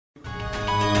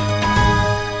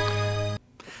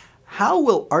how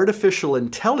will artificial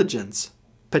intelligence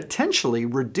potentially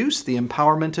reduce the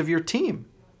empowerment of your team?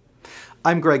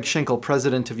 I'm Greg Schinkel,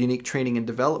 President of Unique Training and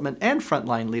Development and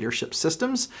Frontline Leadership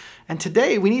Systems, and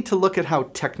today we need to look at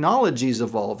how technology is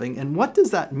evolving and what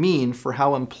does that mean for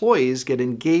how employees get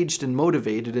engaged and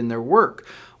motivated in their work,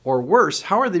 or worse,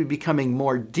 how are they becoming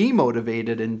more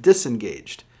demotivated and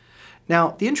disengaged?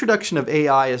 Now, the introduction of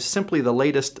AI is simply the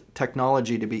latest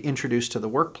technology to be introduced to the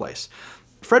workplace.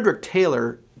 Frederick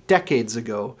Taylor, decades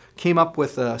ago, came up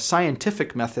with a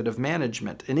scientific method of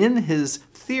management. And in his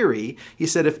theory, he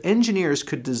said if engineers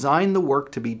could design the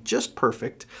work to be just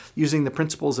perfect using the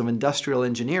principles of industrial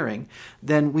engineering,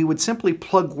 then we would simply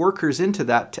plug workers into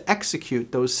that to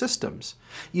execute those systems.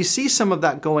 You see some of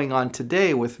that going on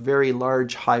today with very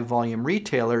large, high-volume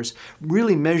retailers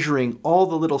really measuring all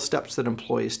the little steps that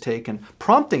employees take and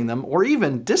prompting them or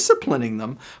even disciplining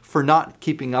them for not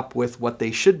keeping up with what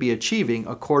they should be achieving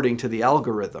according to the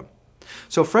algorithm.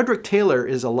 So Frederick Taylor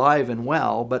is alive and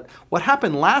well, but what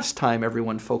happened last time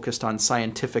everyone focused on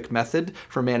scientific method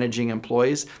for managing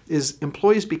employees is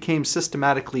employees became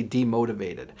systematically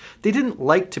demotivated. They didn't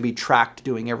like to be tracked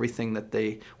doing everything that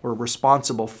they were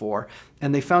responsible for,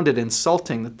 and they found it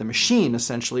insulting that the machine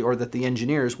essentially, or that the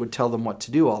engineers would tell them what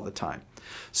to do all the time.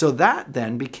 So that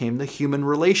then became the human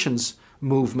relations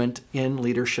movement in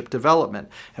leadership development.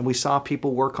 And we saw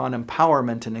people work on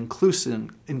empowerment and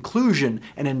inclusion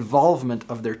and involvement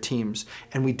of their teams.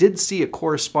 And we did see a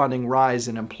corresponding rise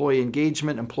in employee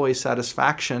engagement, employee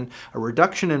satisfaction, a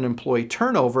reduction in employee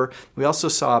turnover. We also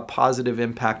saw a positive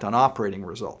impact on operating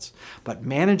results. But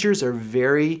managers are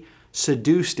very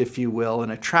seduced, if you will,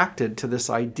 and attracted to this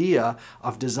idea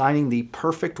of designing the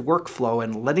perfect workflow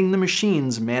and letting the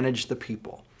machines manage the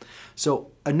people.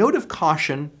 So a note of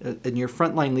caution in your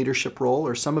frontline leadership role,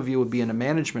 or some of you would be in a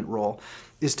management role,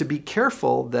 is to be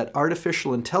careful that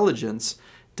artificial intelligence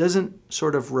doesn't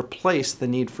sort of replace the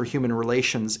need for human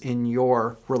relations in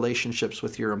your relationships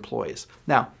with your employees.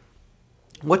 Now,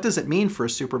 what does it mean for a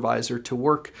supervisor to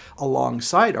work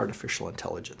alongside artificial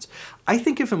intelligence? I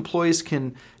think if employees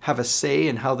can have a say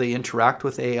in how they interact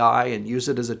with AI and use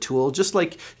it as a tool, just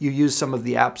like you use some of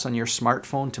the apps on your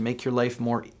smartphone to make your life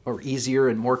more or easier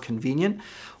and more convenient,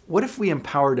 what if we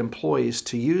empowered employees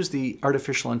to use the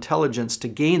artificial intelligence to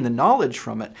gain the knowledge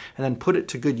from it and then put it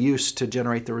to good use to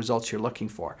generate the results you're looking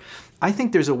for? I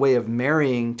think there's a way of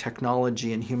marrying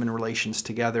technology and human relations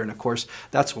together, and of course,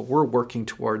 that's what we're working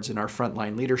towards in our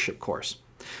Frontline Leadership course.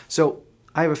 So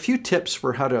I have a few tips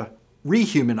for how to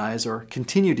rehumanize or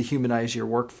continue to humanize your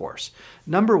workforce.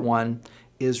 Number one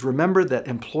is remember that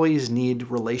employees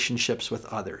need relationships with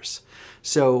others.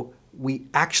 So we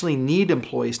actually need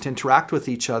employees to interact with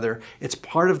each other. It's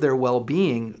part of their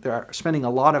well-being. They're spending a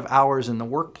lot of hours in the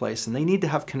workplace, and they need to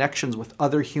have connections with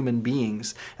other human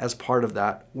beings as part of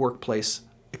that workplace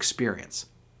experience.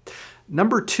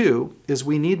 Number two is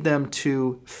we need them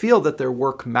to feel that their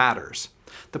work matters.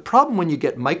 The problem when you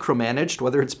get micromanaged,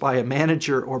 whether it's by a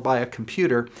manager or by a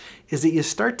computer, is that you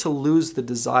start to lose the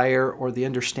desire or the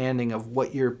understanding of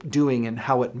what you're doing and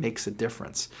how it makes a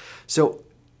difference. So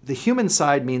the human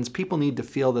side means people need to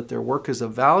feel that their work is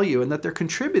of value and that they're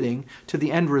contributing to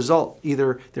the end result,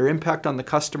 either their impact on the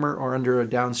customer or under a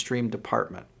downstream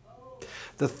department.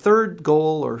 The third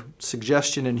goal or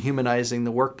suggestion in humanizing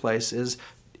the workplace is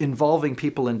involving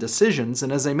people in decisions.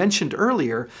 And as I mentioned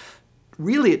earlier,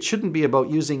 really it shouldn't be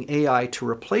about using AI to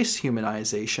replace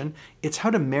humanization. It's how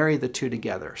to marry the two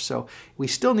together. So we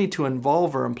still need to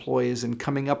involve our employees in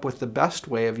coming up with the best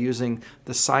way of using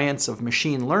the science of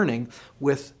machine learning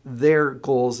with their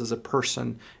goals as a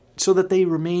person so that they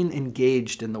remain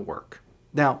engaged in the work.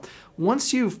 Now,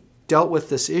 once you've dealt with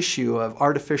this issue of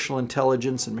artificial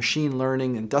intelligence and machine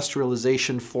learning,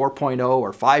 industrialization 4.0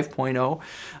 or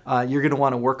 5.0, you're going to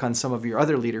want to work on some of your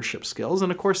other leadership skills.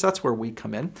 And of course, that's where we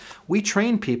come in. We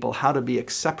train people how to be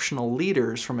exceptional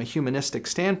leaders from a humanistic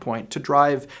standpoint to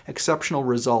drive exceptional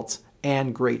results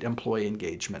and great employee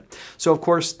engagement. So of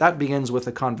course, that begins with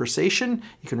a conversation.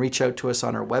 You can reach out to us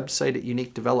on our website at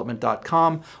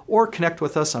uniquedevelopment.com or connect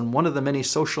with us on one of the many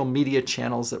social media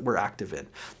channels that we're active in.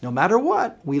 No matter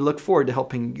what, we look forward to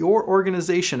helping your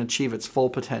organization achieve its full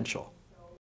potential.